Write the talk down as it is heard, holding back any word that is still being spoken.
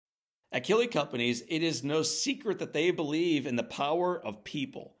At Keeley Companies, it is no secret that they believe in the power of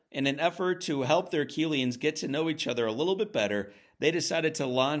people. In an effort to help their Keelians get to know each other a little bit better, they decided to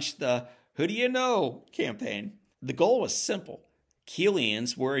launch the Who Do You Know campaign. The goal was simple.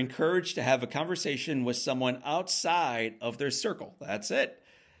 Keelians were encouraged to have a conversation with someone outside of their circle. That's it.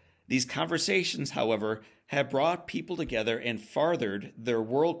 These conversations, however, have brought people together and furthered their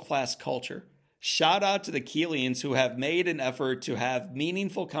world-class culture. Shout out to the Keelians who have made an effort to have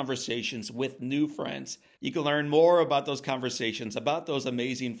meaningful conversations with new friends. You can learn more about those conversations, about those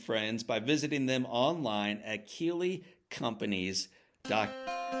amazing friends, by visiting them online at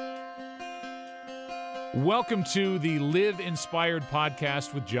KeeleyCompanies.com. Welcome to the Live Inspired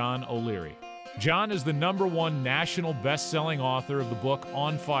podcast with John O'Leary. John is the #1 national best-selling author of the book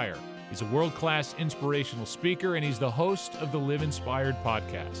On Fire. He's a world-class inspirational speaker, and he's the host of the Live Inspired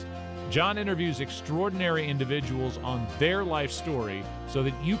podcast. John interviews extraordinary individuals on their life story so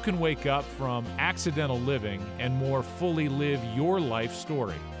that you can wake up from accidental living and more fully live your life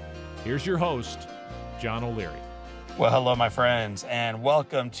story. Here's your host, John O'Leary. Well, hello, my friends, and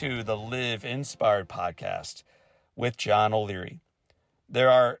welcome to the Live Inspired podcast with John O'Leary. There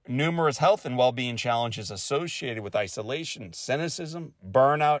are numerous health and well-being challenges associated with isolation, cynicism,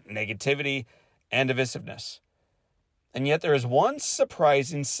 burnout, negativity, and divisiveness. And yet there is one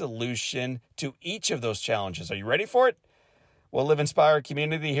surprising solution to each of those challenges. Are you ready for it? Well, Live Inspired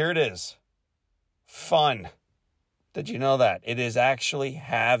community, here it is. Fun. Did you know that? It is actually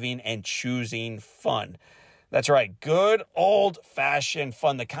having and choosing fun. That's right. Good old-fashioned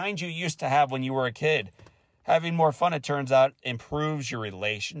fun, the kind you used to have when you were a kid. Having more fun, it turns out, improves your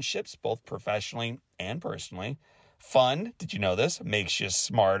relationships, both professionally and personally. Fun, did you know this, makes you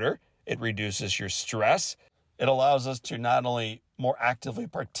smarter. It reduces your stress. It allows us to not only more actively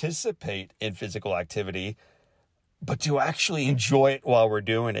participate in physical activity, but to actually enjoy it while we're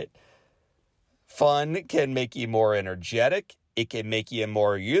doing it. Fun can make you more energetic. It can make you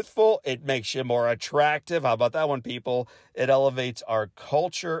more youthful. It makes you more attractive. How about that one, people? It elevates our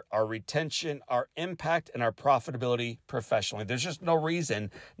culture, our retention, our impact, and our profitability professionally. There's just no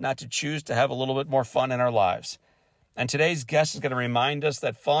reason not to choose to have a little bit more fun in our lives. And today's guest is going to remind us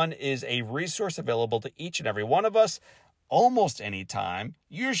that fun is a resource available to each and every one of us almost any time,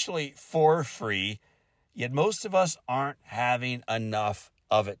 usually for free, yet most of us aren't having enough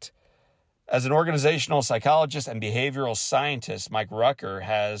of it. As an organizational psychologist and behavioral scientist, Mike Rucker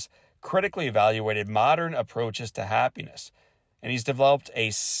has critically evaluated modern approaches to happiness, and he's developed a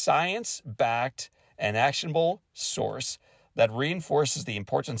science-backed and actionable source that reinforces the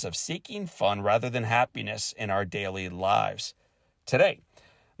importance of seeking fun rather than happiness in our daily lives. Today,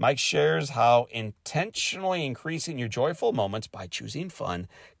 Mike shares how intentionally increasing your joyful moments by choosing fun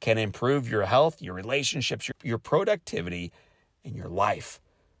can improve your health, your relationships, your productivity, and your life,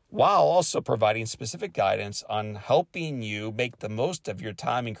 while also providing specific guidance on helping you make the most of your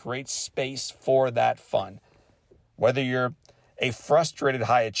time and create space for that fun. Whether you're a frustrated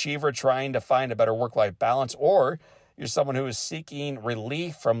high achiever trying to find a better work-life balance, or you're someone who is seeking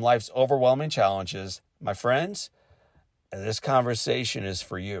relief from life's overwhelming challenges, my friends, this conversation is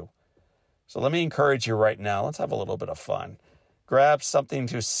for you. So let me encourage you right now. Let's have a little bit of fun. Grab something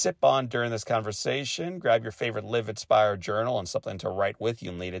to sip on during this conversation. Grab your favorite Live Inspired journal and something to write with you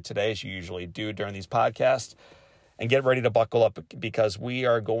and lead it today, as you usually do during these podcasts. And get ready to buckle up, because we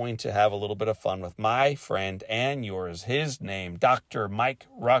are going to have a little bit of fun with my friend and yours. His name, Dr. Mike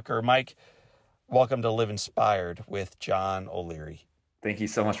Rucker. Mike, welcome to Live Inspired with John O'Leary. Thank you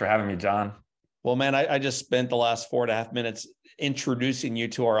so much for having me, John. Well, man, I just spent the last 4.5 minutes introducing you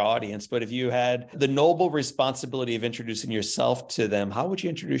to our audience. But if you had the noble responsibility of introducing yourself to them, how would you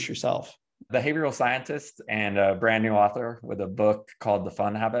introduce yourself? Behavioral scientist and a brand new author with a book called The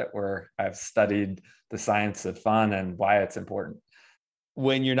Fun Habit, where I've studied the science of fun and why it's important.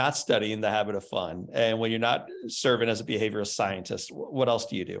 When you're not studying the habit of fun and when you're not serving as a behavioral scientist, what else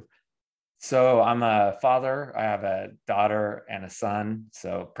do you do? So I'm a father. I have a daughter and a son.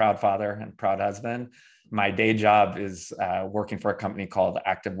 So proud father and proud husband. My day job is working for a company called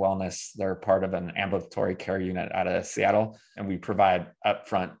Active Wellness. They're part of an ambulatory care unit out of Seattle. And we provide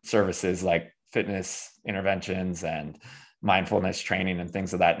upfront services like fitness interventions and mindfulness training and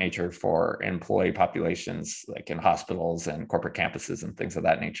things of that nature for employee populations, like in hospitals and corporate campuses and things of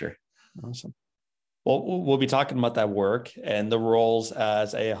that nature. Awesome. Well, we'll be talking about that work and the roles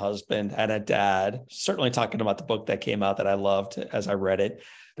as a husband and a dad, certainly talking about the book that came out that I loved as I read it.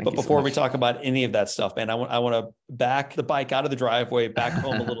 But before we talk about any of that stuff, man, I want to back the bike out of the driveway, back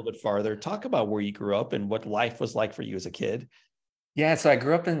home a little bit farther. Talk about where you grew up and what life was like for you as a kid. Yeah, so I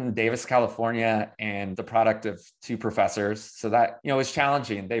grew up in Davis, California, and the product of two professors. So that, was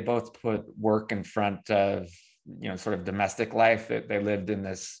challenging. They both put work in front of, sort of domestic life. They lived in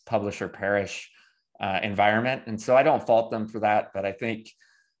this publisher parish environment. And so I don't fault them for that. But I think,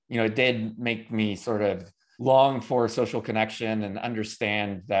 it did make me sort of long for social connection and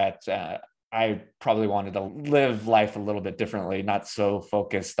understand that I probably wanted to live life a little bit differently, not so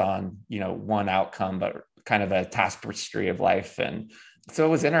focused on, one outcome, but kind of a tapestry of life. And so it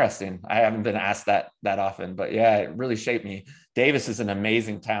was interesting. I haven't been asked that often, but yeah, it really shaped me. Davis is an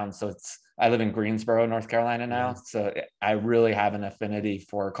amazing town. So I live in Greensboro, North Carolina now. Yeah. So I really have an affinity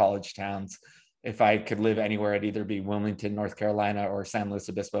for college towns. If I could live anywhere, it'd either be Wilmington, North Carolina, or San Luis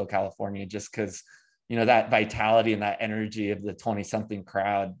Obispo, California, just because, that vitality and that energy of the 20-something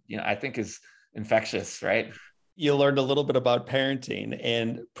crowd, I think is infectious, right? You learned a little bit about parenting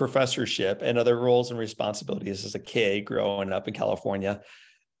and professorship and other roles and responsibilities as a kid growing up in California.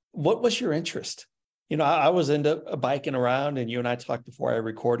 What was your interest? I was into biking around, and you and I talked before I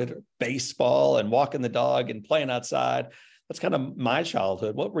recorded, baseball and walking the dog and playing outside. That's kind of my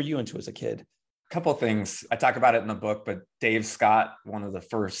childhood. What were you into as a kid? Couple of things. I talk about it in the book, but Dave Scott, one of the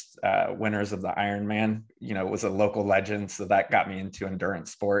first winners of the Ironman, was a local legend. So that got me into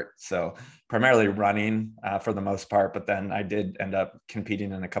endurance sport. So primarily running for the most part, but then I did end up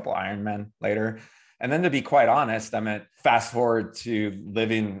competing in a couple Ironmen later. And then to be quite honest, fast forward to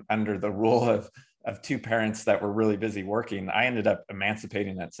living under the rule of two parents that were really busy working. I ended up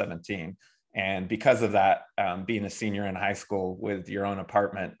emancipating at 17. And because of that, being a senior in high school with your own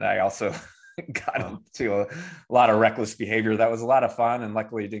apartment, I also got into a lot of reckless behavior. That was a lot of fun, and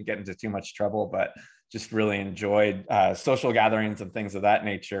luckily didn't get into too much trouble, but just really enjoyed social gatherings and things of that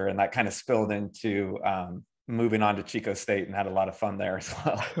nature. And that kind of spilled into moving on to Chico State, and had a lot of fun there as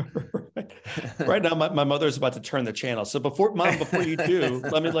well. Right now, my mother's about to turn the channel. So before you do,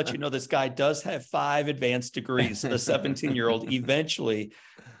 let me let you know this guy does have 5 advanced degrees. So the 17-year-old eventually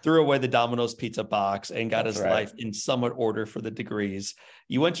threw away the Domino's pizza box and got his life in somewhat order for the degrees.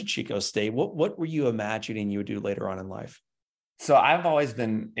 You went to Chico State. What were you imagining you would do later on in life? So I've always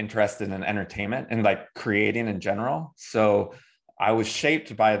been interested in entertainment and like creating in general. So I was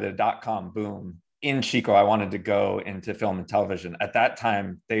shaped by the .com boom in Chico. I wanted to go into film and television. At that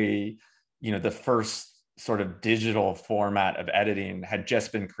time, the first sort of digital format of editing had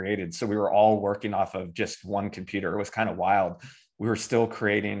just been created. So we were all working off of just one computer. It was kind of wild. We were still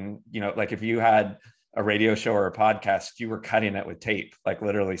creating, like if you had a radio show or a podcast, you were cutting it with tape, like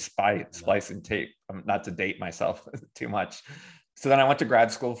literally splicing tape, not to date myself too much. So then I went to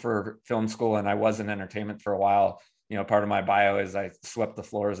grad school for film school, and I was in entertainment for a while. Part of my bio is I swept the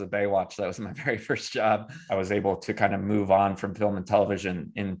floors of Baywatch. That was my very first job. I was able to kind of move on from film and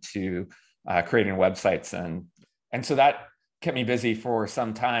television into creating websites. And so that kept me busy for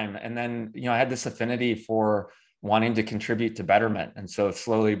some time. And then, I had this affinity for wanting to contribute to betterment. And so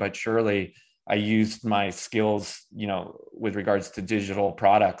slowly but surely, I used my skills, with regards to digital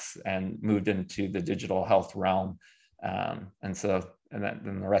products, and moved into the digital health realm. And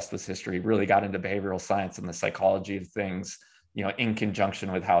then the rest was history. Really got into behavioral science and the psychology of things, in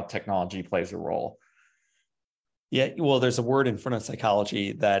conjunction with how technology plays a role. Yeah, well, there's a word in front of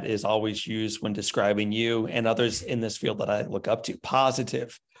psychology that is always used when describing you and others in this field that I look up to: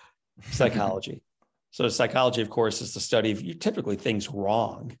 positive psychology. So psychology, of course, is the study of typically things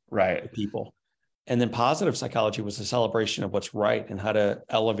wrong, right, with people. And then positive psychology was a celebration of what's right and how to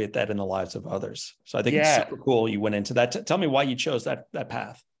elevate that in the lives of others. So I think it's super cool you went into that. Tell me why you chose that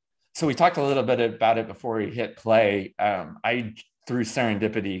path. So we talked a little bit about it before we hit play. I, through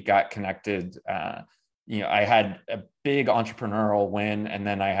serendipity, got connected. I had a big entrepreneurial win, and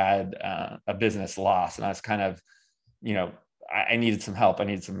then I had a business loss, and I was kind of, I needed some help. I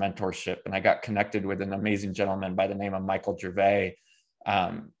needed some mentorship, and I got connected with an amazing gentleman by the name of Michael Gervais.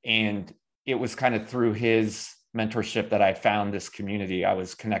 And it was kind of through his mentorship that I found this community. I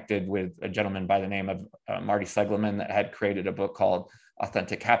was connected with a gentleman by the name of Marty Seligman that had created a book called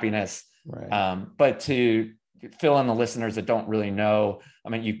Authentic Happiness. Right. But to fill in the listeners that don't really know,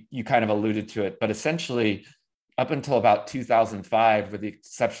 you kind of alluded to it, but essentially up until about 2005, with the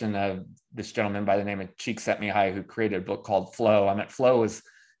exception of this gentleman by the name of Csikszentmihalyi, who created a book called Flow. Flow was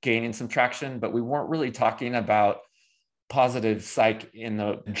gaining some traction, but we weren't really talking about positive psych in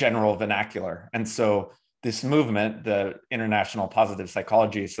the general vernacular. And so this movement, the International Positive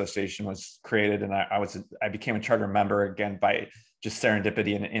Psychology Association, was created, and I became a charter member, again by just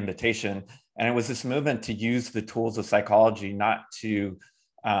serendipity and invitation. And it was this movement to use the tools of psychology not to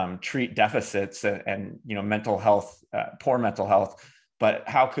treat deficits and mental health, poor mental health, but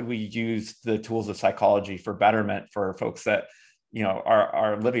how could we use the tools of psychology for betterment for folks that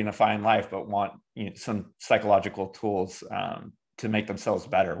are living a fine life, but want some psychological tools to make themselves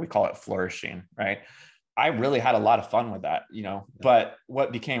better. We call it flourishing, right? I really had a lot of fun with that, but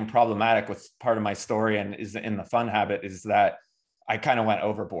what became problematic with part of my story and is in the fun habit is that I kind of went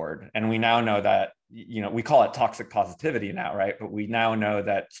overboard. And we now know that, we call it toxic positivity now, right? But we now know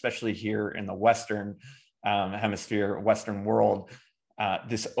that, especially here in the Western hemisphere, Western world,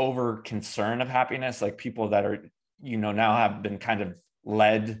 this over concern of happiness, like people that are, now have been kind of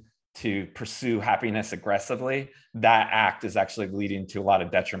led to pursue happiness aggressively, that act is actually leading to a lot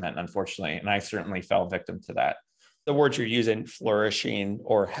of detriment, unfortunately. And I certainly fell victim to that. The words you're using, flourishing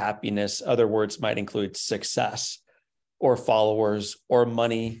or happiness, other words might include success or followers or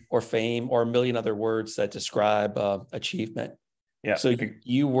money or fame or a million other words that describe achievement. Yeah. So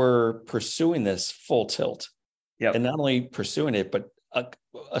you were pursuing this full tilt. Yeah. And not only pursuing it, but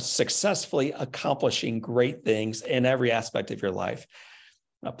successfully accomplishing great things in every aspect of your life.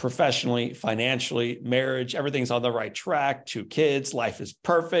 Professionally, financially, marriage, everything's on the right track. 2 kids, life is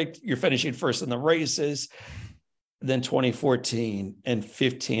perfect. You're finishing first in the races. Then 2014 and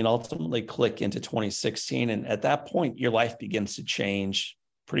 15 ultimately click into 2016. And at that point, your life begins to change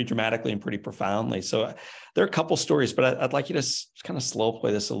pretty dramatically and pretty profoundly. So there are a couple stories, but I'd like you to kind of slow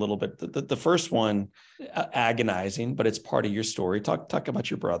play this a little bit. The first one, agonizing, but it's part of your story. Talk about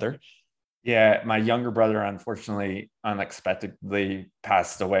your brother. Yeah, my younger brother, unfortunately, unexpectedly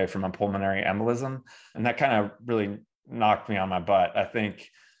passed away from a pulmonary embolism. And that kind of really knocked me on my butt. I think,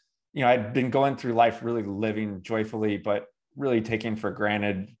 I'd been going through life really living joyfully, but really taking for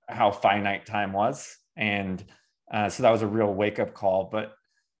granted how finite time was. And so that was a real wake-up call. But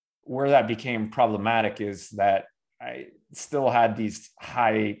where that became problematic is that I still had these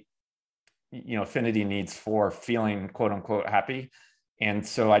high, affinity needs for feeling quote unquote happy. And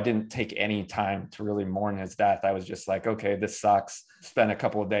so I didn't take any time to really mourn his death. I was just like, okay, this sucks. Spent a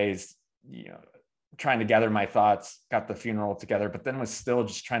couple of days, trying to gather my thoughts, got the funeral together, but then was still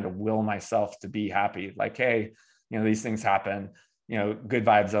just trying to will myself to be happy. Like, hey, these things happen, good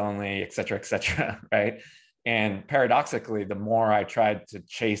vibes only, et cetera, right? And paradoxically, the more I tried to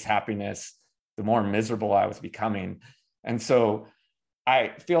chase happiness, the more miserable I was becoming. And so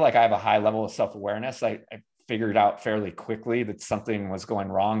I feel like I have a high level of self-awareness. I figured out fairly quickly that something was going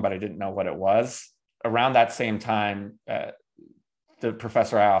wrong, but I didn't know what it was. Around that same time, the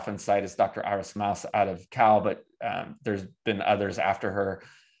professor I often cite is Dr. Iris Maus out of Cal, but there's been others after her.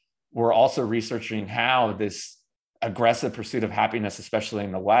 We're also researching how this aggressive pursuit of happiness, especially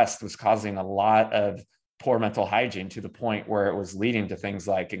in the West, was causing a lot of poor mental hygiene to the point where it was leading to things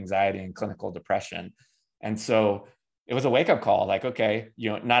like anxiety and clinical depression. And so it was a wake-up call, like, okay,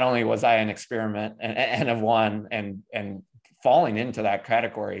 not only was I an experiment and of one and falling into that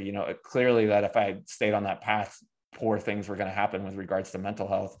category, clearly that if I had stayed on that path, poor things were going to happen with regards to mental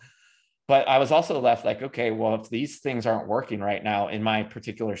health. But I was also left like, okay, well, if these things aren't working right now in my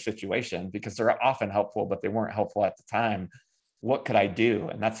particular situation, because they're often helpful, but they weren't helpful at the time, what could I do?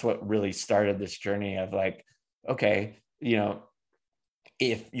 And that's what really started this journey of like, okay,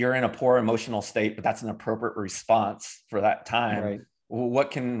 if you're in a poor emotional state, but that's an appropriate response for that time, right,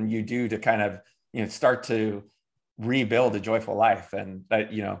 what can you do to kind of, start to rebuild a joyful life? And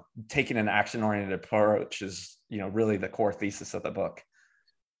that, taking an action-oriented approach is, really the core thesis of the book.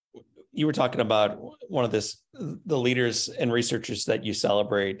 You were talking about one of the leaders and researchers that you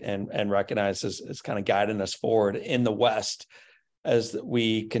celebrate and recognize as kind of guiding us forward in the West as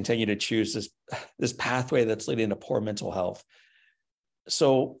we continue to choose this pathway that's leading to poor mental health.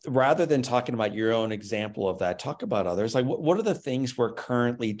 So rather than talking about your own example of that, talk about others. Like, what are the things we're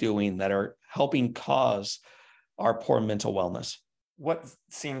currently doing that are helping cause our poor mental wellness? What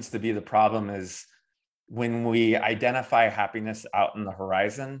seems to be the problem is when we identify happiness out in the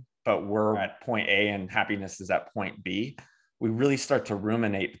horizon, but we're at point A and happiness is at point B, we really start to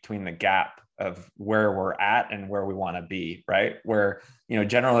ruminate between the gap of where we're at and where we want to be, right? Where,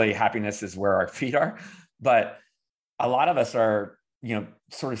 generally happiness is where our feet are, but a lot of us are,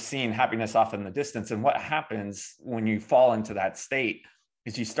 sort of seeing happiness off in the distance. And what happens when you fall into that state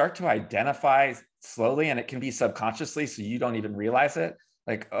is you start to identify slowly, and it can be subconsciously, so you don't even realize it.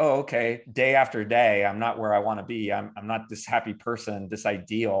 Like, oh, okay, day after day, I'm not where I want to be. I'm not this happy person, this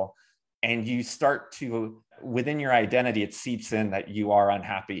ideal. And you start to, within your identity, it seeps in that you are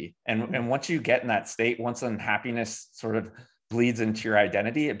unhappy. And once you get in that state, once unhappiness sort of bleeds into your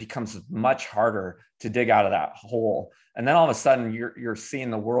identity, it becomes much harder to dig out of that hole. And then all of a sudden you're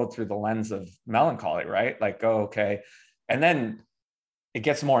seeing the world through the lens of melancholy, right? Like, oh, okay. And then it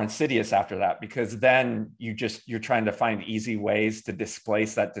gets more insidious after that, because then you're trying to find easy ways to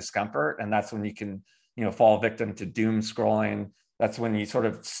displace that discomfort. And that's when you can fall victim to doom scrolling. That's when you sort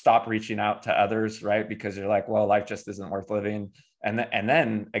of stop reaching out to others, right? Because you're like, well, life just isn't worth living. And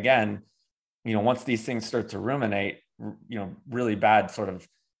then again, once these things start to ruminate, really bad sort of,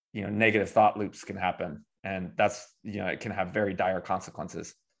 negative thought loops can happen. And that's, it can have very dire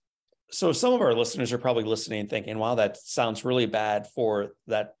consequences. So some of our listeners are probably listening and thinking, wow, that sounds really bad for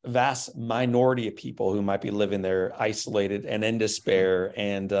that vast minority of people who might be living there isolated and in despair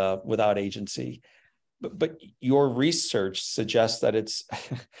and without agency. But your research suggests that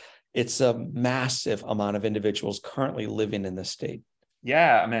it's a massive amount of individuals currently living in this state.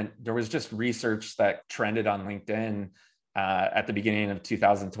 Yeah, I mean, there was just research that trended on LinkedIn at the beginning of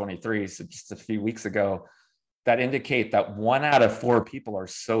 2023, so just a few weeks ago, that indicate that 1 out of 4 people are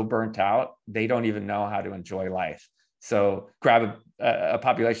so burnt out, they don't even know how to enjoy life. So grab a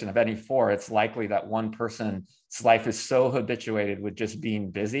population of any 4, it's likely that one person's life is so habituated with just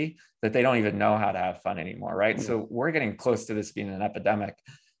being busy that they don't even know how to have fun anymore, right? Mm-hmm. So we're getting close to this being an epidemic.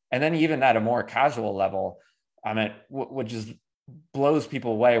 And then even at a more casual level, I mean, what just blows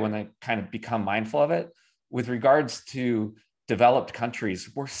people away when they kind of become mindful of it, with regards to developed countries,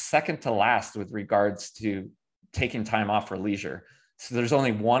 we're second to last with regards to taking time off for leisure. So there's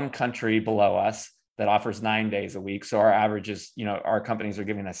only one country below us that offers 9 days a week. So our average is, our companies are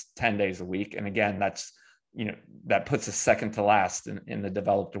giving us 10 days a week. And again, that's, that puts us second to last in the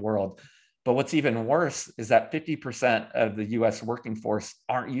developed world. But what's even worse is that 50% of the US working force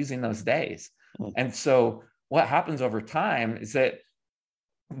aren't using those days. Mm-hmm. And so what happens over time is that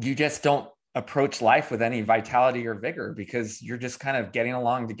you just don't approach life with any vitality or vigor because you're just kind of getting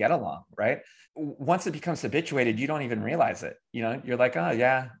along to get along, right? Once it becomes habituated, you don't even realize it. You're like, oh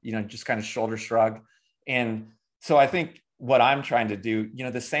yeah, just kind of shoulder shrug. And so I think what I'm trying to do,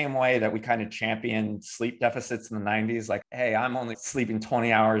 the same way that we kind of championed sleep deficits in the 90s, like, hey, I'm only sleeping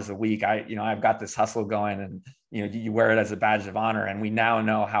 20 hours a week. I've got this hustle going, and, you wear it as a badge of honor. And we now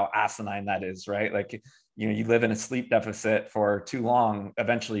know how asinine that is, right? Like, you live in a sleep deficit for too long,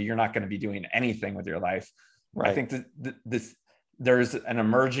 eventually you're not going to be doing anything with your life. Right. I think that there's an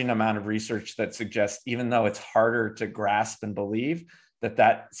emerging amount of research that suggests, even though it's harder to grasp and believe,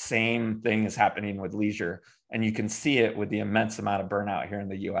 that same thing is happening with leisure. And you can see it with the immense amount of burnout here in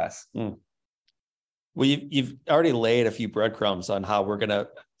the US. Mm. Well, you've already laid a few breadcrumbs on how we're going to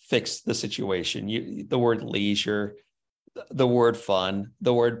fix the situation. The word leisure, the word fun,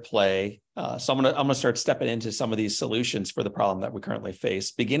 the word play. So I'm gonna start stepping into some of these solutions for the problem that we currently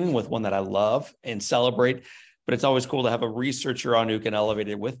face, beginning with one that I love and celebrate, but it's always cool to have a researcher on who can elevate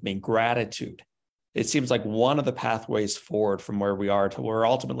it with me: gratitude. It seems like one of the pathways forward from where we are to where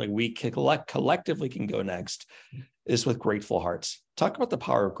ultimately we collectively can go next is with grateful hearts. Talk about the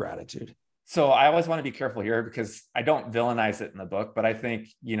power of gratitude. So I always want to be careful here because I don't villainize it in the book, but I think,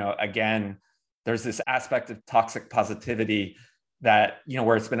 again, there's this aspect of toxic positivity that,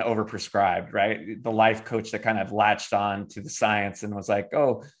 where it's been overprescribed, right? The life coach that kind of latched on to the science and was like,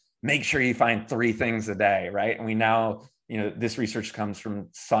 oh, make sure you find 3 things a day, right? And we now, this research comes from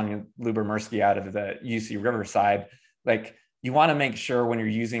Sonia Lyubomirsky out of the UC Riverside. Like, you want to make sure when you're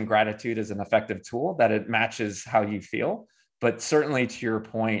using gratitude as an effective tool that it matches how you feel. But certainly, to your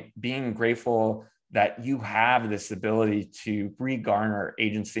point, being grateful that you have this ability to regarner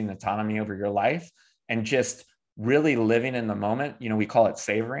agency and autonomy over your life, and just really living in the moment. We call it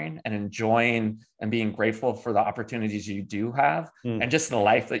savoring and enjoying and being grateful for the opportunities you do have. And just the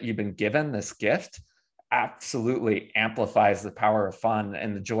life that you've been given, this gift, absolutely amplifies the power of fun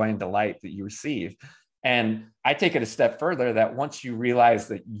and the joy and delight that you receive. And I take it a step further, that once you realize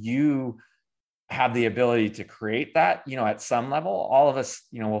that you have the ability to create that, at some level, all of us,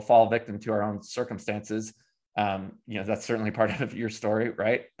 will fall victim to our own circumstances. That's certainly part of your story,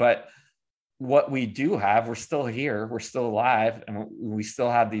 right? But what we do have, we're still here, we're still alive, and we still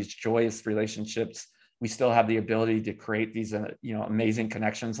have these joyous relationships. We still have the ability to create these, amazing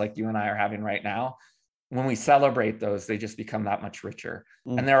connections like you and I are having right now. When we celebrate those, they just become that much richer.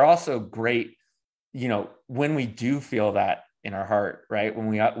 And they're also great, when we do feel that in our heart, right?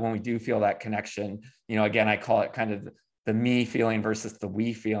 When we do feel that connection, again, I call it kind of the me feeling versus the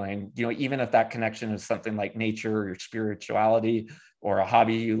we feeling, even if that connection is something like nature or your spirituality or a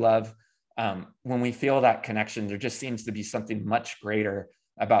hobby you love. When we feel that connection, there just seems to be something much greater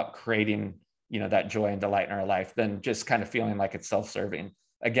about creating, that joy and delight in our life than just kind of feeling like it's self-serving.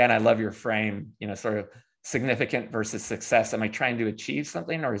 Again, I love your frame, sort of significant versus success. Am I trying to achieve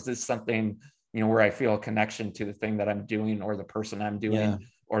something, or is this something, where I feel a connection to the thing that I'm doing, or the person I'm doing,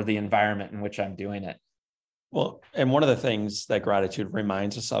 or the environment in which I'm doing it? Well, and one of the things that gratitude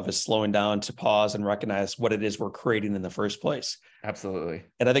reminds us of is slowing down to pause and recognize what it is we're creating in the first place. Absolutely.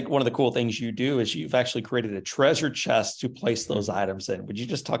 And I think one of the cool things you do is you've actually created a treasure chest to place those items in. Would you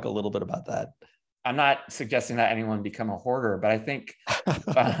just talk a little bit about that? I'm not suggesting that anyone become a hoarder, but I think,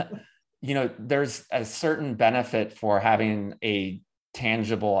 there's a certain benefit for having a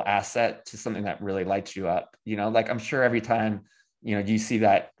tangible asset to something that really lights you up. Like I'm sure every time, you see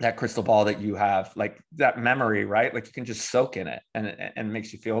that crystal ball that you have, like that memory, right? Like you can just soak in it and it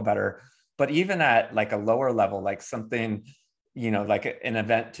makes you feel better. But even at like a lower level, like something, like an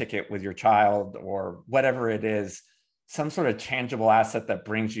event ticket with your child or whatever it is, some sort of tangible asset that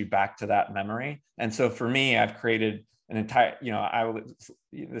brings you back to that memory. And so for me, I've created an entire,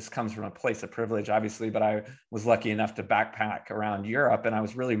 this comes from a place of privilege, obviously, but I was lucky enough to backpack around Europe. And I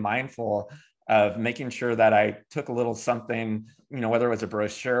was really mindful of making sure that I took a little something, whether it was a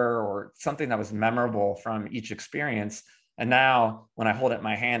brochure or something that was memorable from each experience. And now when I hold it in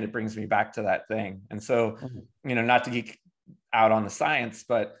my hand, it brings me back to that thing. And so, not to geek out on the science,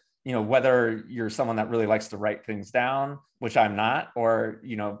 but whether you're someone that really likes to write things down, which I'm not, or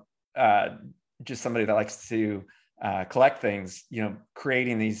just somebody that likes to collect things,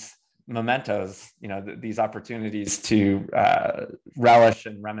 creating these mementos, these opportunities to relish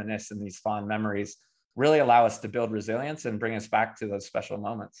and reminisce in these fond memories really allow us to build resilience and bring us back to those special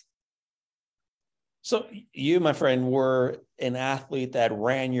moments. So you, my friend, were an athlete that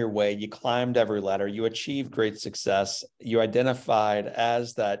ran your way. You climbed every ladder. You achieved great success. You identified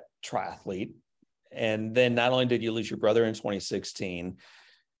as that triathlete. And then not only did you lose your brother in 2016,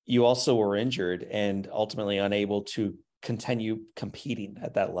 you also were injured and ultimately unable to continue competing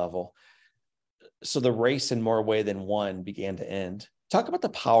at that level. So the race in more way than one began to end. Talk about the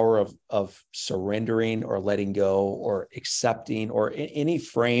power of surrendering or letting go or accepting or any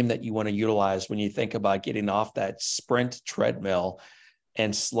frame that you want to utilize when you think about getting off that sprint treadmill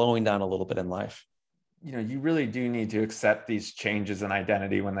and slowing down a little bit in life. You really do need to accept these changes in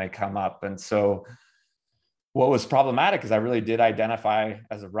identity when they come up. And so what was problematic is I really did identify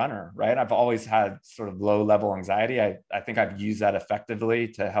as a runner, right? I've always had sort of low level anxiety. I think I've used that effectively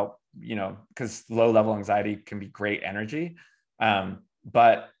to help, because low level anxiety can be great energy.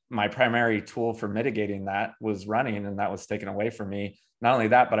 But my primary tool for mitigating that was running, and that was taken away from me. Not only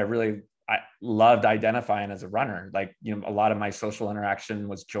that, but I loved identifying as a runner. Like, a lot of my social interaction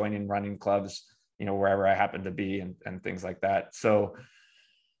was joining running clubs, wherever I happened to be and things like that. So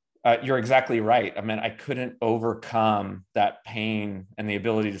you're exactly right. I mean, I couldn't overcome that pain and the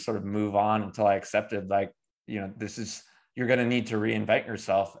ability to sort of move on until I accepted, like, you're going to need to reinvent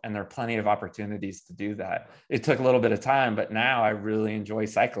yourself. And there are plenty of opportunities to do that. It took a little bit of time, but now I really enjoy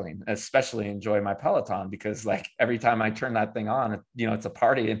cycling, especially enjoy my Peloton, because like every time I turn that thing on, it's a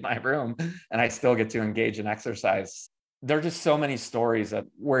party in my room and I still get to engage in exercise. There are just so many stories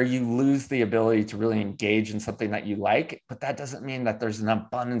where you lose the ability to really engage in something that you like, but that doesn't mean that there's an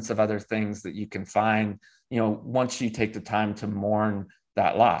abundance of other things that you can find, once you take the time to mourn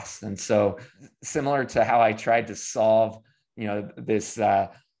that loss. And so similar to how I tried to solve, this, the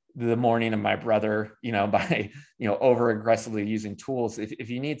mourning of my brother, by, over aggressively using tools. If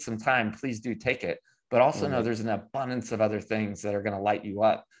you need some time, please do take it, but also know there's an abundance of other things that are going to light you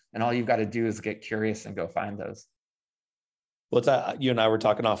up. And all you've got to do is get curious and go find those. Well, you and I were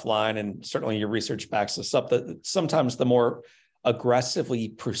talking offline, and certainly your research backs this up, that sometimes the more aggressively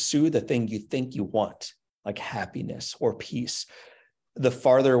pursue the thing you think you want, like happiness or peace, the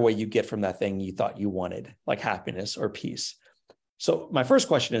farther away you get from that thing you thought you wanted, like happiness or peace. So my first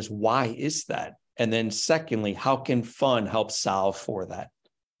question is, why is that? And then secondly, how can fun help solve for that?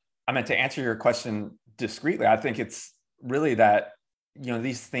 I mean, to answer your question discreetly, I think it's really that,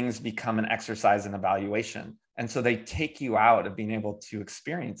 these things become an exercise in evaluation. And so they take you out of being able to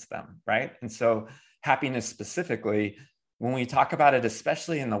experience them, right? And so happiness specifically, when we talk about it,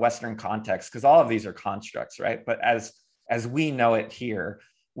 especially in the Western context, because all of these are constructs, right? But as we know it here,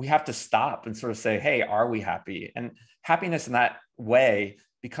 we have to stop and sort of say, hey, are we happy? And happiness in that way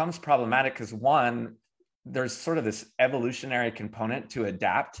becomes problematic because, one, there's sort of this evolutionary component to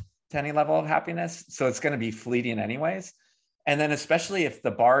adapt to any level of happiness. So it's going to be fleeting anyways. And then especially if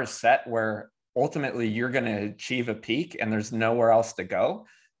the bar is set where ultimately you're going to achieve a peak and there's nowhere else to go,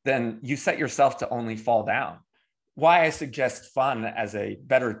 then you set yourself to only fall down. Why I suggest fun as a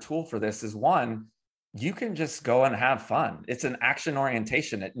better tool for this is, one, you can just go and have fun. It's an action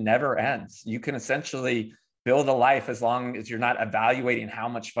orientation. It never ends. You can essentially build a life, as long as you're not evaluating how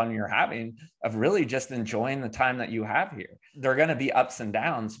much fun you're having, of really just enjoying the time that you have here. There are going to be ups and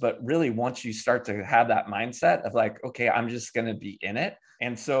downs, but really once you start to have that mindset of like, okay, I'm just going to be in it.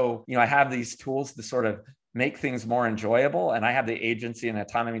 And so, I have these tools to sort of make things more enjoyable. And I have the agency and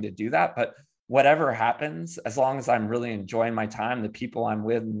autonomy to do that. But whatever happens, as long as I'm really enjoying my time, the people I'm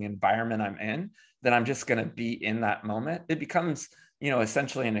with, and the environment I'm in, then I'm just going to be in that moment. It becomes,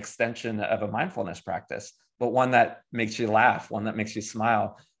 essentially an extension of a mindfulness practice, but one that makes you laugh, one that makes you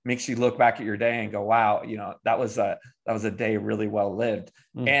smile, makes you look back at your day and go, wow, that was a day really well lived.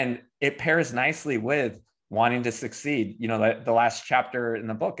 And it pairs nicely with wanting to succeed. The last chapter in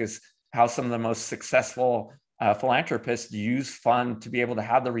the book is how some of the most successful philanthropists use fun to be able to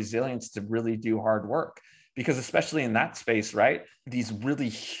have the resilience to really do hard work. Because especially in that space, right, these really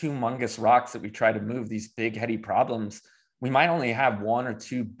humongous rocks that we try to move, these big heady problems, we might only have one or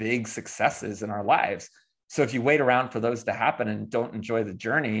two big successes in our lives. So if you wait around for those to happen and don't enjoy the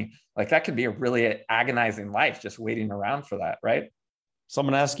journey, like that could be a really agonizing life just waiting around for that, right? So I'm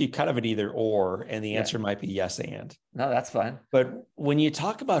going to ask you kind of an either or, and the answer might be yes and. No, that's fine. But when you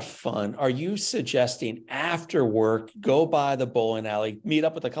talk about fun, are you suggesting after work, go by the bowling alley, meet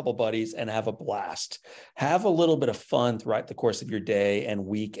up with a couple buddies and have a blast? Have a little bit of fun throughout the course of your day and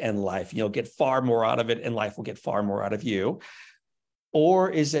week and life. You'll get far more out of it, and life will get far more out of you. Or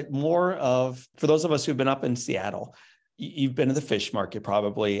is it more of, for those of us who've been up in Seattle, you've been to the fish market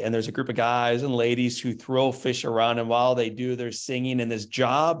probably, and there's a group of guys and ladies who throw fish around, and while they do, they're singing in this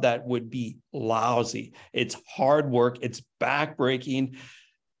job that would be lousy. It's hard work. It's backbreaking.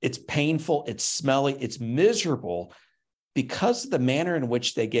 It's painful. It's smelly. It's miserable. Because of the manner in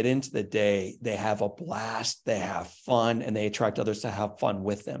which they get into the day, they have a blast, they have fun, and they attract others to have fun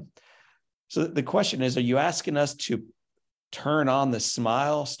with them. So the question is, are you asking us to turn on the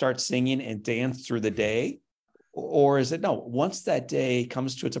smile, start singing, and dance through the day? Or is it no, once that day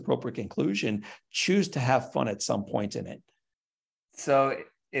comes to its appropriate conclusion, choose to have fun at some point in it? So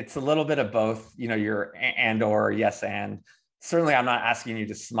it's a little bit of both, your and or yes and. Certainly I'm not asking you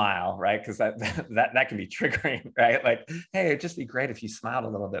to smile, right? Because that can be triggering, right? Like, hey, it'd just be great if you smiled a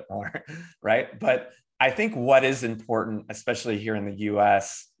little bit more, right? But I think what is important, especially here in the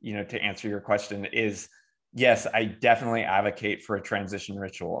US, to answer your question is, yes, I definitely advocate for a transition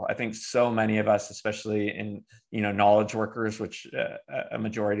ritual. I think so many of us, especially in, knowledge workers, which a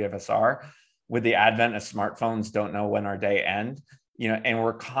majority of us are, with the advent of smartphones, don't know when our day ends, and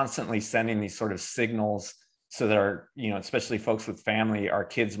we're constantly sending these sort of signals so that our, especially folks with family, our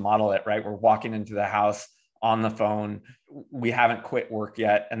kids model it, right? We're walking into the house on the phone. We haven't quit work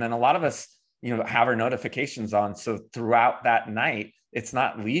yet. And then a lot of us, have our notifications on. So throughout that night, it's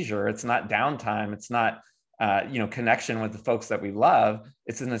not leisure, it's not downtime, it's not, connection with the folks that we love.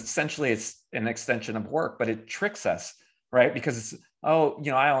 It's essentially an extension of work, but it tricks us, right? Because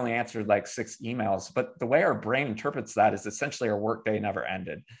I only answered like 6 emails, but the way our brain interprets that is essentially our workday never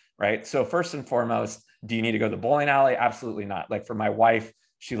ended, right? So first and foremost, do you need to go to the bowling alley? Absolutely not. Like for my wife,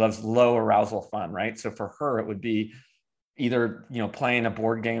 she loves low arousal fun, right? So for her, it would be either, playing a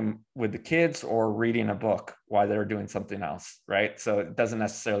board game with the kids or reading a book while they're doing something else, right? So it doesn't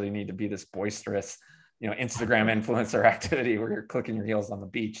necessarily need to be this boisterous, Instagram influencer activity where you're clicking your heels on the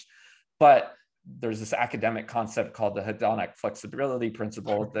beach. But there's this academic concept called the hedonic flexibility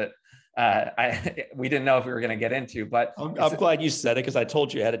principle that we didn't know if we were going to get into, but I'm glad you said it, because I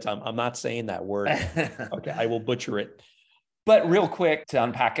told you ahead of time, I'm not saying that word. Okay, I will butcher it. But real quick to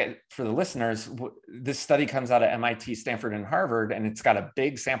unpack it for the listeners, this study comes out of MIT, Stanford, and Harvard, and it's got a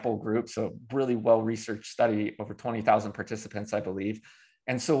big sample group. So really well-researched study, over 20,000 participants, I believe.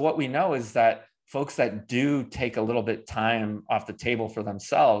 And so what we know is that folks that do take a little bit time off the table for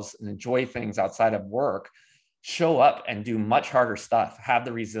themselves and enjoy things outside of work show up and do much harder stuff, have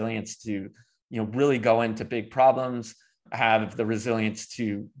the resilience to, really go into big problems, have the resilience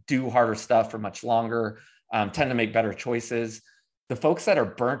to do harder stuff for much longer, tend to make better choices. The folks that are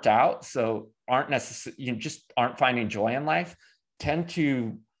burnt out, so aren't necessarily, just aren't finding joy in life, tend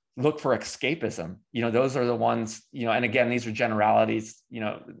to look for escapism. Those are the ones, and again, these are generalities,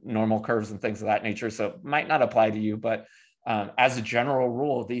 normal curves and things of that nature. So it might not apply to you, but as a general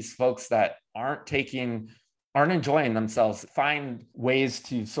rule, these folks that aren't enjoying themselves find ways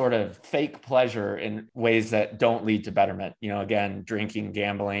to sort of fake pleasure in ways that don't lead to betterment. Again, drinking,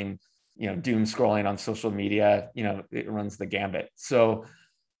 gambling, doom scrolling on social media, it runs the gambit. So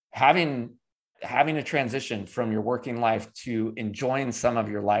having a transition from your working life to enjoying some of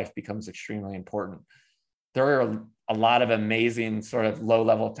your life becomes extremely important. There are a lot of amazing sort of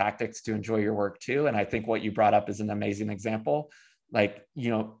low-level tactics to enjoy your work too. And I think what you brought up is an amazing example. Like,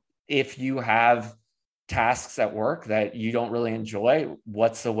 if you have tasks at work that you don't really enjoy,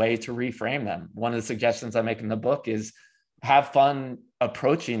 what's the way to reframe them? One of the suggestions I make in the book is have fun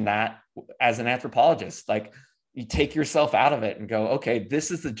approaching that as an anthropologist. Like, you take yourself out of it and go, okay,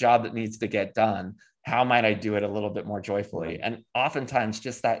 this is the job that needs to get done. how might I do it a little bit more joyfully? And oftentimes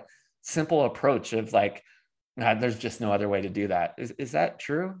just that simple approach of like, there's just no other way to do that. Is that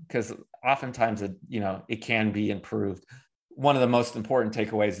true? Because oftentimes it can be improved. One of the most important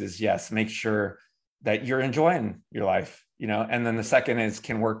takeaways is, yes, make sure that you're enjoying your life, and then the second is,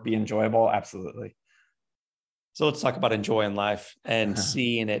 can work be enjoyable? Absolutely. So let's talk about enjoying life and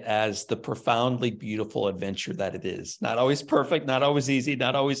seeing it as the profoundly beautiful adventure that it is. Not always perfect, not always easy,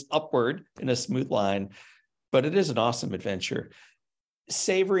 not always upward in a smooth line, but it is an awesome adventure.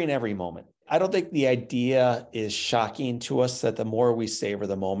 Savoring every moment. I don't think the idea is shocking to us that the more we savor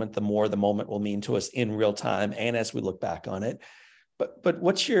the moment, the more the moment will mean to us in real time and as we look back on it. But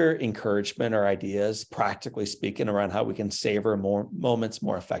what's your encouragement or ideas, practically speaking, around how we can savor more moments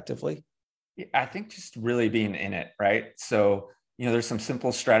more effectively? I think just really being in it, right? So, there's some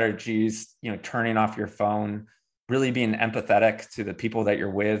simple strategies, turning off your phone, really being empathetic to the people that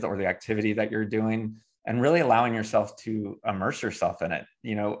you're with or the activity that you're doing, and really allowing yourself to immerse yourself in it.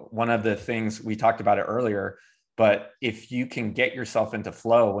 One of the things we talked about it earlier, but if you can get yourself into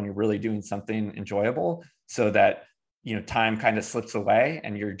flow when you're really doing something enjoyable so that, time kind of slips away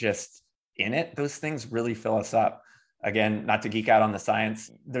and you're just in it, those things really fill us up. Again, not to geek out on the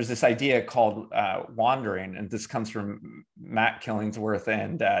science, there's this idea called wandering, and this comes from Matt Killingsworth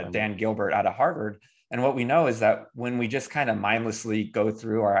and Dan Gilbert out of Harvard. And what we know is that when we just kind of mindlessly go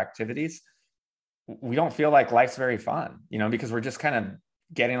through our activities, we don't feel like life's very fun, because we're just kind of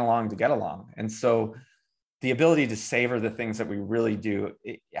getting along to get along. And so the ability to savor the things that we really do,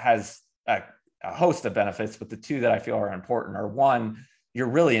 it has a host of benefits, but the two that I feel are important are, one, you're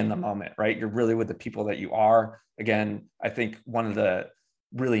really in the moment, right? You're really with the people that you are. Again, I think one of the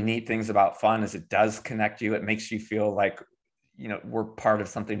really neat things about fun is it does connect you. It makes you feel like, we're part of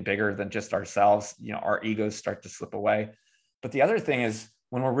something bigger than just ourselves. Our egos start to slip away. But the other thing is,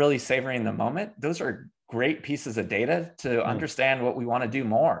 when we're really savoring the moment, those are great pieces of data to understand what we want to do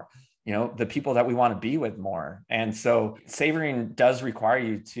more, the people that we want to be with more. And so savoring does require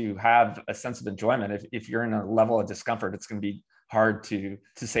you to have a sense of enjoyment. If you're in a level of discomfort, it's going to be hard to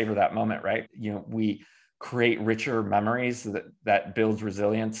savor that moment, right? We create richer memories that builds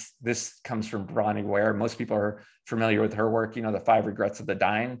resilience. This comes from Bronnie Ware. Most people are familiar with her work, the 5 Regrets of the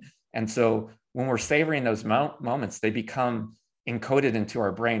Dying. And so when we're savoring those moments, they become encoded into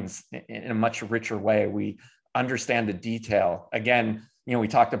our brains in a much richer way. We understand the detail. Again, we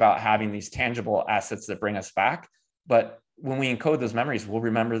talked about having these tangible assets that bring us back, but when we encode those memories, we'll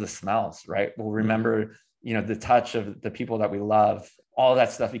remember the smells, right? We'll remember, the touch of the people that we love. All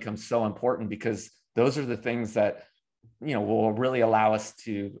that stuff becomes so important because those are the things that, will really allow us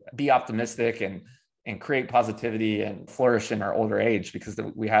to be optimistic and create positivity and flourish in our older age, because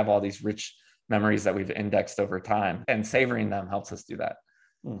we have all these rich memories that we've indexed over time, and savoring them helps us do that.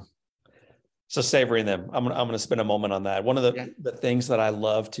 So savoring them, I'm going to spend a moment on that. One of the things that I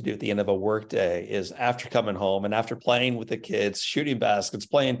love to do at the end of a work day is, after coming home and after playing with the kids, shooting baskets,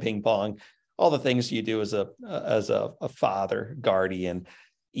 playing ping pong, all the things you do as a father, guardian.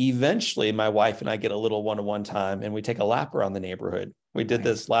 Eventually, my wife and I get a little one-on-one time, and we take a lap around the neighborhood. We did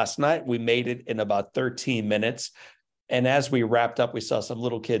this last night. We made it in about 13 minutes. And as we wrapped up, we saw some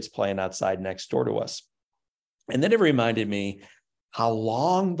little kids playing outside next door to us. And then it reminded me how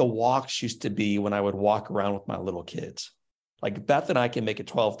long the walks used to be when I would walk around with my little kids. Like Beth and I can make it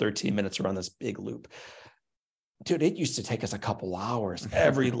 12, 13 minutes around this big loop. Dude, it used to take us a couple hours.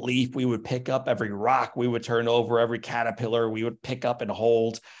 Every leaf we would pick up, every rock we would turn over, every caterpillar we would pick up and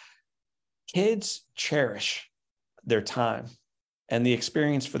hold. Kids cherish their time. And the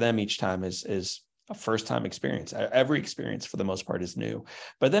experience for them each time is a first-time experience. Every experience, for the most part, is new.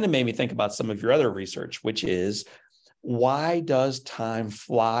 But then it made me think about some of your other research, which is, why does time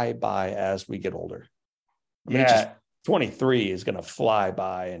fly by as we get older? I mean, just 23 is going to fly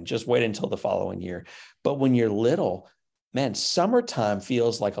by, and just wait until the following year. But when you're little, man, summertime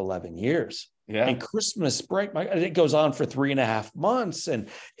feels like 11 years. Yeah. And Christmas break, it goes on for 3.5 months, and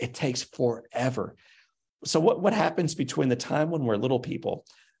it takes forever. So what happens between the time when we're little people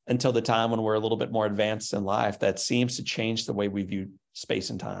until the time when we're a little bit more advanced in life that seems to change the way we view space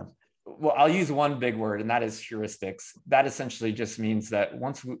and time? Well, I'll use one big word, and that is heuristics. That essentially just means that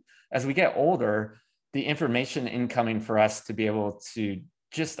as we get older, the information incoming for us to be able to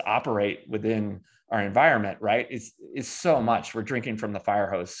just operate within our environment, right, is so much. We're drinking from the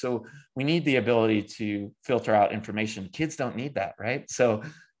fire hose. So we need the ability to filter out information. Kids don't need that, right? So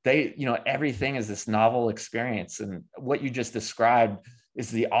everything is this novel experience. And what you just described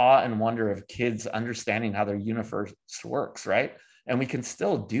is the awe and wonder of kids understanding how their universe works, right? And we can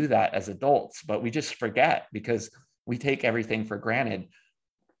still do that as adults, but we just forget because we take everything for granted.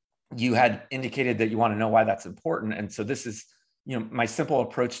 you had indicated that you want to know why that's important. And so this is, my simple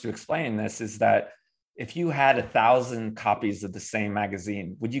approach to explaining this is that if you had 1,000 copies of the same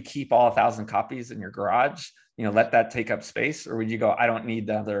magazine, would you keep all 1,000 copies in your garage? Let that take up space? Or would you go, I don't need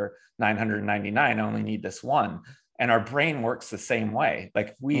the other 999, I only need this one? And our brain works the same way.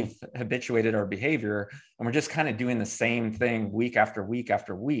 Like we've habituated our behavior and we're just kind of doing the same thing week after week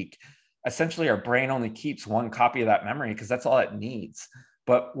after week. Essentially, our brain only keeps one copy of that memory because that's all it needs.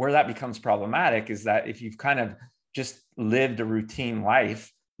 But where that becomes problematic is that if you've kind of just lived a routine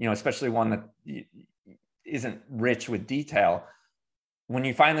life, especially one that isn't rich with detail, when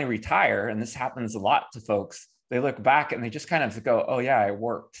you finally retire, and this happens a lot to folks, they look back and they just kind of go, oh yeah, I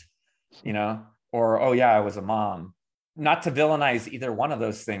worked, or, oh yeah, I was a mom. Not to villainize either one of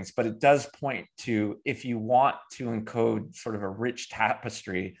those things, but it does point to, if you want to encode sort of a rich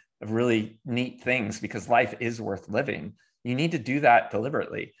tapestry of really neat things, because life is worth living, you need to do that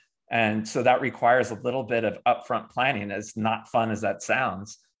deliberately. And so that requires a little bit of upfront planning, as not fun as that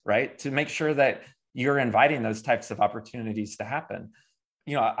sounds, right? To make sure that you're inviting those types of opportunities to happen.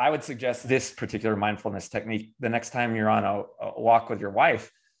 I would suggest this particular mindfulness technique, the next time you're on a walk with your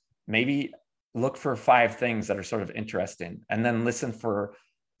wife, maybe look for 5 things that are sort of interesting, and then listen for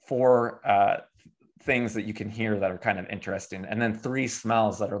 4 things that you can hear that are kind of interesting, and then 3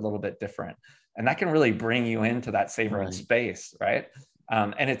 smells that are a little bit different. And that can really bring you into that savoring space, right?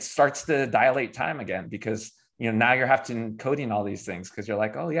 And it starts to dilate time again, because now you're having coding all these things because you're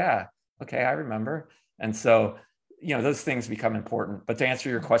like, oh yeah, okay, I remember. And so those things become important. But to answer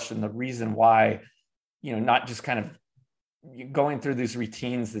your question, the reason why not just kind of going through these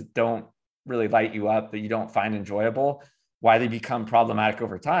routines that don't really light you up, that you don't find enjoyable, why they become problematic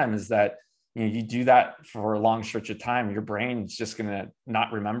over time is that you do that for a long stretch of time, your brain's just going to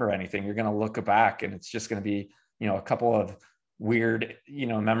not remember anything. You're going to look back and it's just going to be, a couple of weird,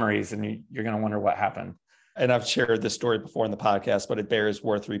 memories, and you're going to wonder what happened. And I've shared this story before in the podcast, but it bears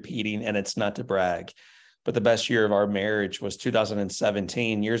worth repeating, and it's not to brag, but the best year of our marriage was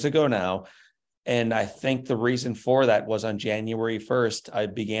 2017, years ago now. And I think the reason for that was on January 1st, I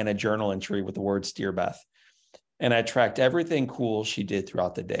began a journal entry with the words Dear Beth. And I tracked everything cool she did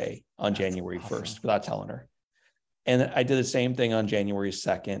throughout the day on January 1st without telling her. And I did the same thing on January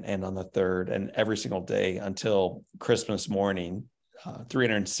 2nd and on the 3rd and every single day until Christmas morning,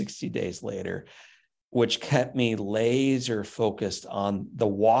 360 days later, which kept me laser focused on the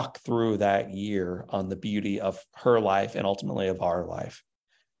walk through that year, on the beauty of her life and ultimately of our life.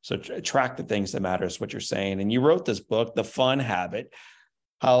 So track the things that matter is what you're saying. And you wrote this book, The Fun Habit,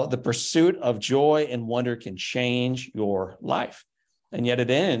 how the pursuit of joy and wonder can change your life. And yet it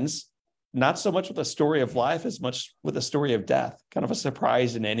ends not so much with a story of life as much with a story of death. Kind of a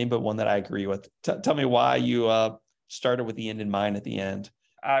surprising ending, but one that I agree with. Tell me why you started with the end in mind at the end.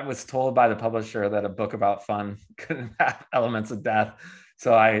 I was told by the publisher that a book about fun couldn't have elements of death.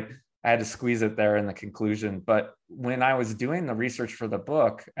 So I had to squeeze it there in the conclusion. But when I was doing the research for the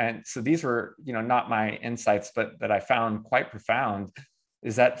book, and so these were, not my insights, but that I found quite profound,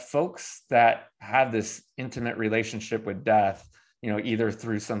 is that folks that have this intimate relationship with death, either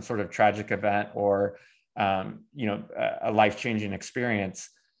through some sort of tragic event or, a life-changing experience,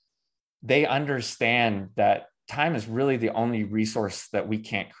 they understand that time is really the only resource that we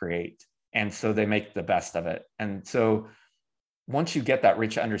can't create. And so they make the best of it. And so once you get that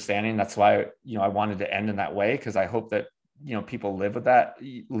rich understanding, that's why, I wanted to end in that way, because I hope that, people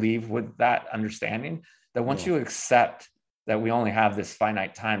leave with that understanding, that once you accept that we only have this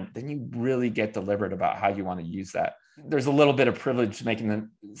finite time, then you really get deliberate about how you want to use that. There's a little bit of privilege making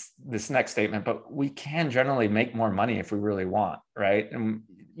this next statement, but we can generally make more money if we really want, right? And,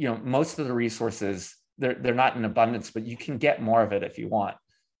 most of the resources, they're not in abundance, but you can get more of it if you want.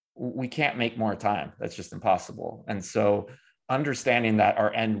 We can't make more time. That's just impossible. And so understanding that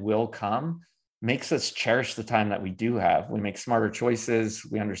our end will come makes us cherish the time that we do have. We make smarter choices.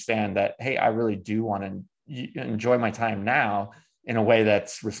 We understand that, hey, I really do want to enjoy my time now in a way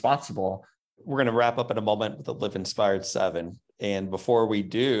that's responsible. We're going to wrap up in a moment with the Live Inspired 7. And before we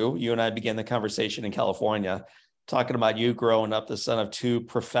do, you and I began the conversation in California, talking about you growing up the son of 2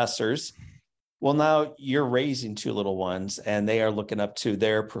 professors. Well, now you're raising 2 little ones and they are looking up to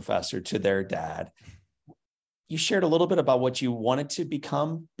their professor, to their dad. You shared a little bit about what you wanted to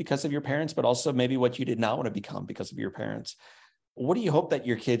become because of your parents, but also maybe what you did not want to become because of your parents. What do you hope that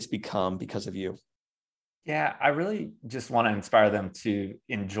your kids become because of you? Yeah, I really just want to inspire them to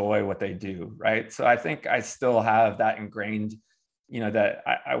enjoy what they do, right? So I think I still have that ingrained, that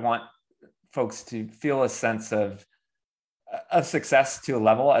I want folks to feel a sense of success to a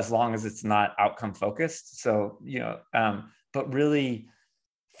level, as long as it's not outcome focused. So, but really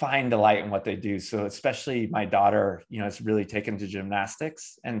find delight in what they do. So especially my daughter, is really taken to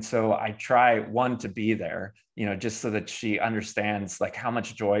gymnastics. And so I try, one, to be there, just so that she understands like how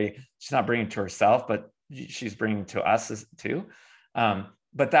much joy she's not bringing to herself, but she's bringing to us too.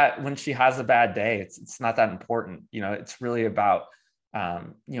 But that when she has a bad day, it's not that important. It's really about,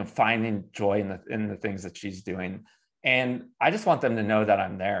 finding joy in the things that she's doing. And I just want them to know that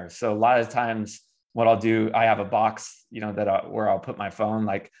I'm there. So a lot of times what I'll do, I have a box, where I'll put my phone,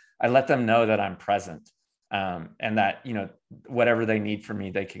 like I let them know that I'm present, and that, whatever they need from me,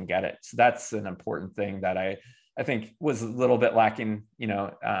 they can get it. So that's an important thing that I think was a little bit lacking,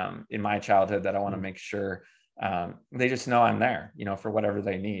 in my childhood, that I want to make sure they just know I'm there, for whatever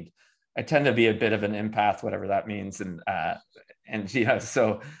they need. I tend to be a bit of an empath, whatever that means. And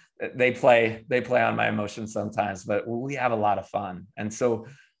so they play on my emotions sometimes, but we have a lot of fun. And so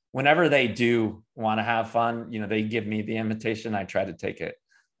whenever they do want to have fun, they give me the invitation, I try to take it.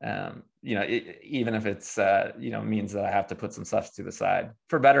 Even if it's, means that I have to put some stuff to the side,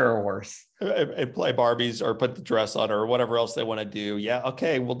 for better or worse. And play Barbies or put the dress on or whatever else they want to do. Yeah.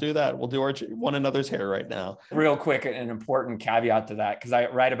 Okay. We'll do that. We'll do one another's hair right now. Real quick, an important caveat to that, because I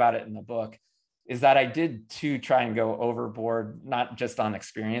write about it in the book, is that I did too try and go overboard, not just on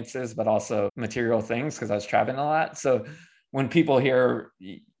experiences, but also material things, because I was traveling a lot. So when people hear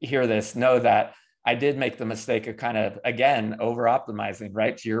this, know that I did make the mistake of kind of, again, over optimizing,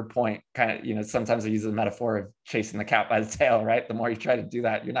 right? To your point, kind of, sometimes I use the metaphor of chasing the cat by the tail, right? The more you try to do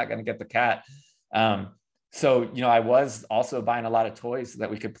that, you're not going to get the cat. So, I was also buying a lot of toys so that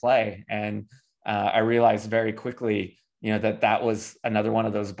we could play. And I realized very quickly, that was another one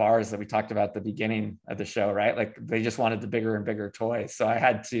of those bars that we talked about at the beginning of the show, right? Like they just wanted the bigger and bigger toys. So I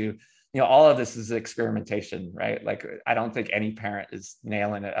had to, all of this is experimentation, right? Like, I don't think any parent is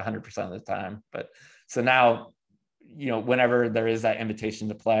nailing it 100% of the time. But so now, whenever there is that invitation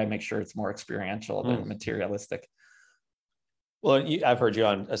to play, I make sure it's more experiential than materialistic. Well, I've heard you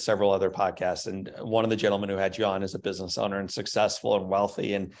on several other podcasts, and one of the gentlemen who had you on is a business owner and successful and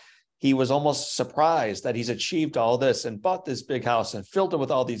wealthy. And he was almost surprised that he's achieved all this and bought this big house and filled it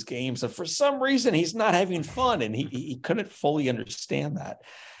with all these games. And for some reason, he's not having fun. And he couldn't fully understand that.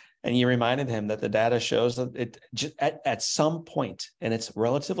 And you reminded him that the data shows that it just at some point, and it's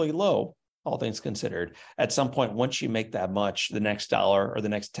relatively low, all things considered, at some point, once you make that much, the next dollar or the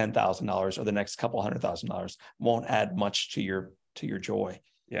next $10,000 or the next couple $100,000 won't add much to your joy.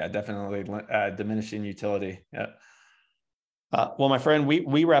 Yeah, definitely diminishing utility. Yeah. Well, my friend,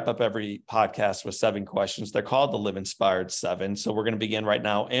 we wrap up every podcast with 7 questions. They're called the Live Inspired 7. So we're going to begin right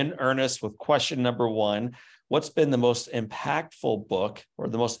now in earnest with question number 1. What's been the most impactful book or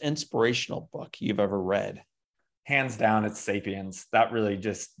the most inspirational book you've ever read? Hands down, it's Sapiens. That really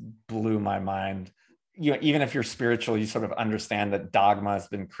just blew my mind. Even if you're spiritual, you sort of understand that dogma has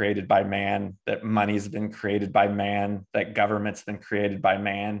been created by man, that money's been created by man, that government's been created by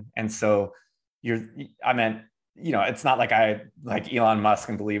man. And so it's not like I, like Elon Musk,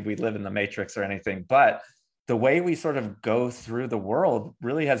 and believe we live in the Matrix or anything, but the way we sort of go through the world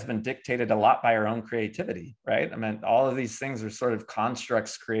really has been dictated a lot by our own creativity, right? All of these things are sort of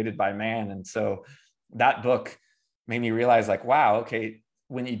constructs created by man. And so that book made me realize, like, wow, okay,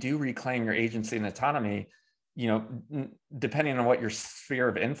 when you do reclaim your agency and autonomy, depending on what your sphere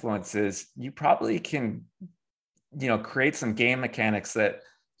of influence is, you probably can, create some game mechanics that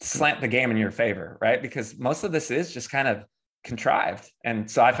slant the game in your favor, right? Because most of this is just kind of contrived. And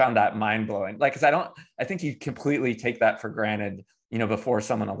so I found that mind blowing. Like, cause I think you completely take that for granted, before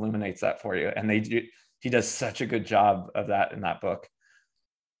someone illuminates that for you. And he does such a good job of that in that book.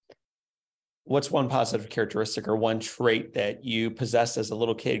 What's one positive characteristic or one trait that you possessed as a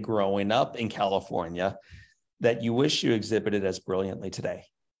little kid growing up in California that you wish you exhibited as brilliantly today?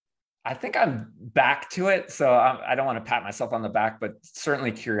 I think I'm back to it. So I don't want to pat myself on the back, but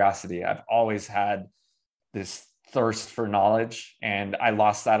certainly curiosity. I've always had this thirst for knowledge, and I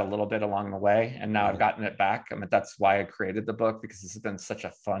lost that a little bit along the way. And now I've gotten it back. That's why I created the book, because this has been such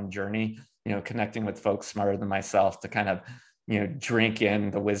a fun journey, connecting with folks smarter than myself to kind of, drink in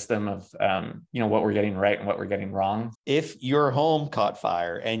the wisdom of, what we're getting right and what we're getting wrong. If your home caught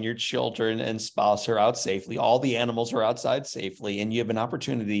fire and your children and spouse are out safely, all the animals are outside safely, and you have an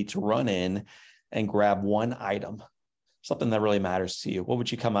opportunity to run in and grab one item, something that really matters to you, what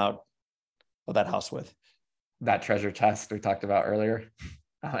would you come out of that house with? That treasure chest we talked about earlier.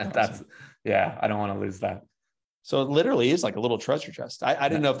 Awesome. I don't want to lose that. So it literally is like a little treasure chest. I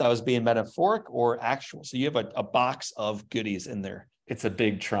didn't know if that was being metaphoric or actual. So you have a box of goodies in there. It's a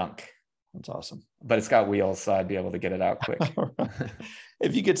big trunk. That's awesome. But it's got wheels, so I'd be able to get it out quick.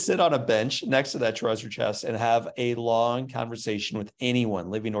 If you could sit on a bench next to that treasure chest and have a long conversation with anyone,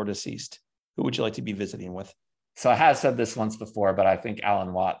 living or deceased, who would you like to be visiting with? So I have said this once before, but I think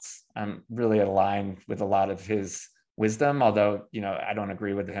Alan Watts. I'm really aligned with a lot of his wisdom, although, I don't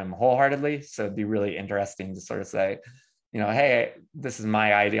agree with him wholeheartedly. So it'd be really interesting to sort of say, hey, this is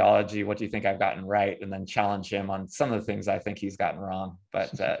my ideology. What do you think I've gotten right? And then challenge him on some of the things I think he's gotten wrong.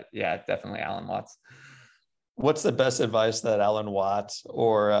 But yeah, definitely Alan Watts. What's the best advice that Alan Watts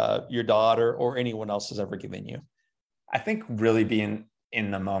or your daughter or anyone else has ever given you? I think really being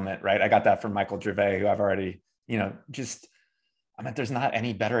in the moment, right? I got that from Michael Gervais, who I've already, there's not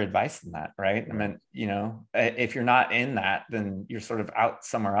any better advice than that, right? If you're not in that, then you're sort of out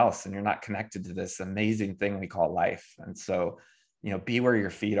somewhere else and you're not connected to this amazing thing we call life. And so, be where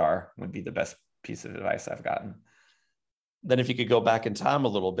your feet are would be the best piece of advice I've gotten. Then if you could go back in time a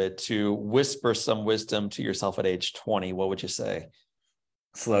little bit to whisper some wisdom to yourself at age 20, what would you say?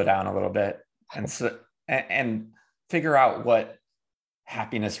 Slow down a little bit and figure out what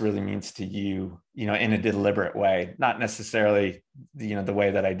happiness really means to you, in a deliberate way, not necessarily, the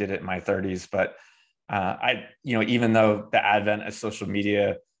way that I did it in my 30s, but even though the advent of social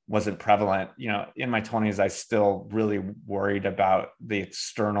media wasn't prevalent, in my 20s, I still really worried about the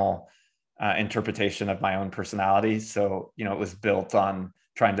external interpretation of my own personality. So, it was built on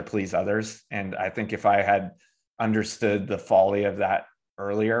trying to please others. And I think if I had understood the folly of that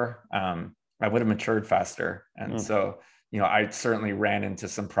earlier, I would have matured faster. And so, I certainly ran into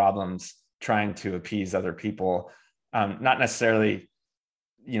some problems trying to appease other people, not necessarily,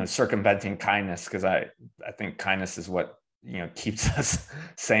 circumventing kindness, because I think kindness is what, keeps us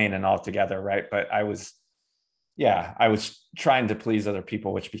sane and all together, right? But I was trying to please other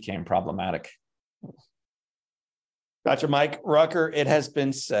people, which became problematic. Dr. Mike Rucker, it has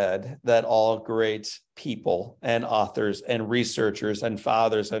been said that all great people and authors and researchers and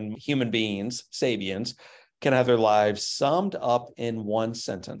fathers and human beings, Sabians, can have their lives summed up in one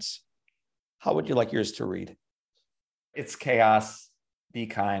sentence. How would you like yours to read? It's chaos. Be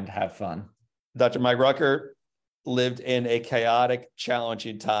kind. Have fun. Dr. Mike Rucker lived in a chaotic,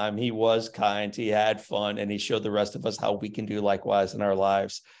 challenging time. He was kind, he had fun, and he showed the rest of us how we can do likewise in our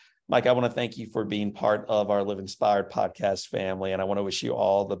lives. Mike, I want to thank you for being part of our Live Inspired podcast family, and I want to wish you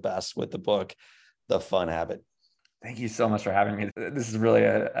all the best with the book, The Fun Habit. Thank you so much for having me. This is really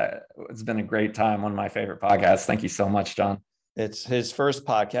it's been a great time. One of my favorite podcasts. Thank you so much, John. It's his first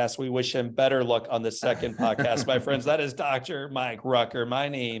podcast. We wish him better luck on the second podcast, my friends. That is Dr. Mike Rucker. My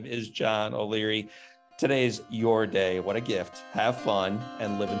name is John O'Leary. Today's your day. What a gift. Have fun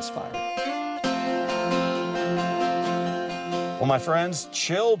and live inspired. Well, my friends,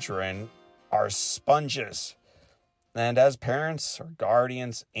 children are sponges. And as parents or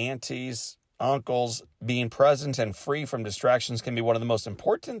guardians, aunties, uncles, being present and free from distractions can be one of the most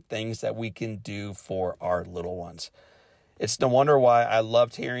important things that we can do for our little ones. It's no wonder why I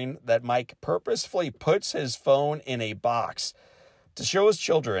loved hearing that Mike purposefully puts his phone in a box to show his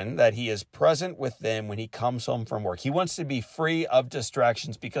children that he is present with them when he comes home from work. He wants to be free of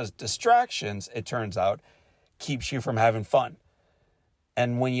distractions because distractions, it turns out, keeps you from having fun.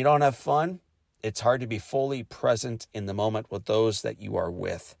 And when you don't have fun, it's hard to be fully present in the moment with those that you are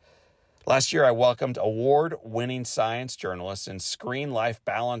with. Last year, I welcomed award-winning science journalist and screen life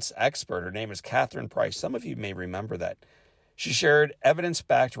balance expert. Her name is Catherine Price. Some of you may remember that. She shared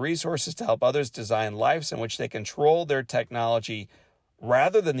evidence-backed resources to help others design lives in which they control their technology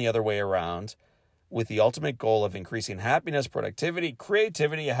rather than the other way around, with the ultimate goal of increasing happiness, productivity,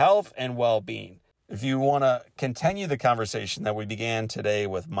 creativity, health, and well-being. If you want to continue the conversation that we began today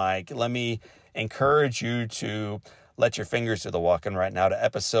with Mike, let me encourage you to let your fingers do the walking right now to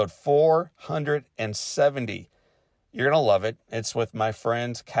episode 470. You're going to love it. It's with my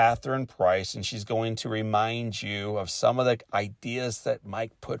friend Catherine Price, and she's going to remind you of some of the ideas that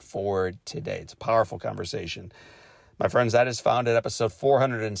Mike put forward today. It's a powerful conversation. My friends, that is found at episode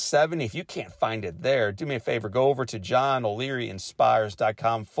 470. If you can't find it there, do me a favor, go over to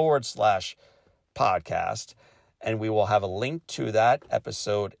johnolearyinspires.com/podcast, and we will have a link to that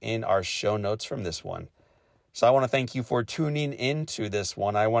episode in our show notes from this one. So I want to thank you for tuning into this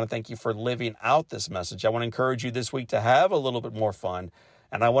one. I want to thank you for living out this message. I want to encourage you this week to have a little bit more fun.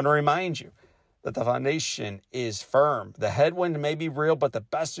 And I want to remind you that the foundation is firm. The headwind may be real, but the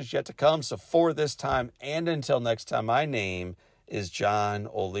best is yet to come. So for this time and until next time, my name is John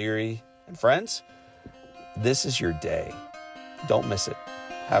O'Leary. And friends, this is your day. Don't miss it.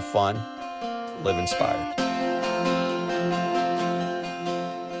 Have fun. Live inspired.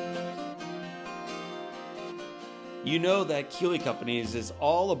 You know that Keeley Companies is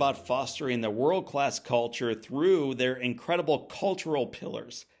all about fostering the world-class culture through their incredible cultural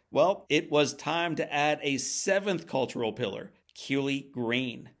pillars. Well, it was time to add a seventh cultural pillar, Keeley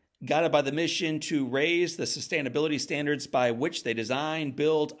Green. Guided by the mission to raise the sustainability standards by which they design,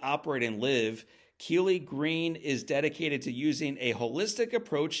 build, operate, and live, Keeley Green is dedicated to using a holistic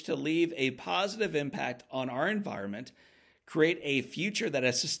approach to leave a positive impact on our environment, create a future that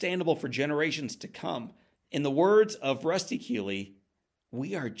is sustainable for generations to come. In the words of Rusty Keeley,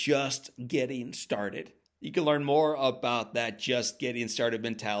 we are just getting started. You can learn more about that just getting started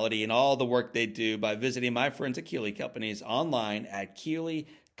mentality and all the work they do by visiting my friends at Keeley Companies online at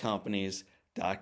keeleycompanies.com.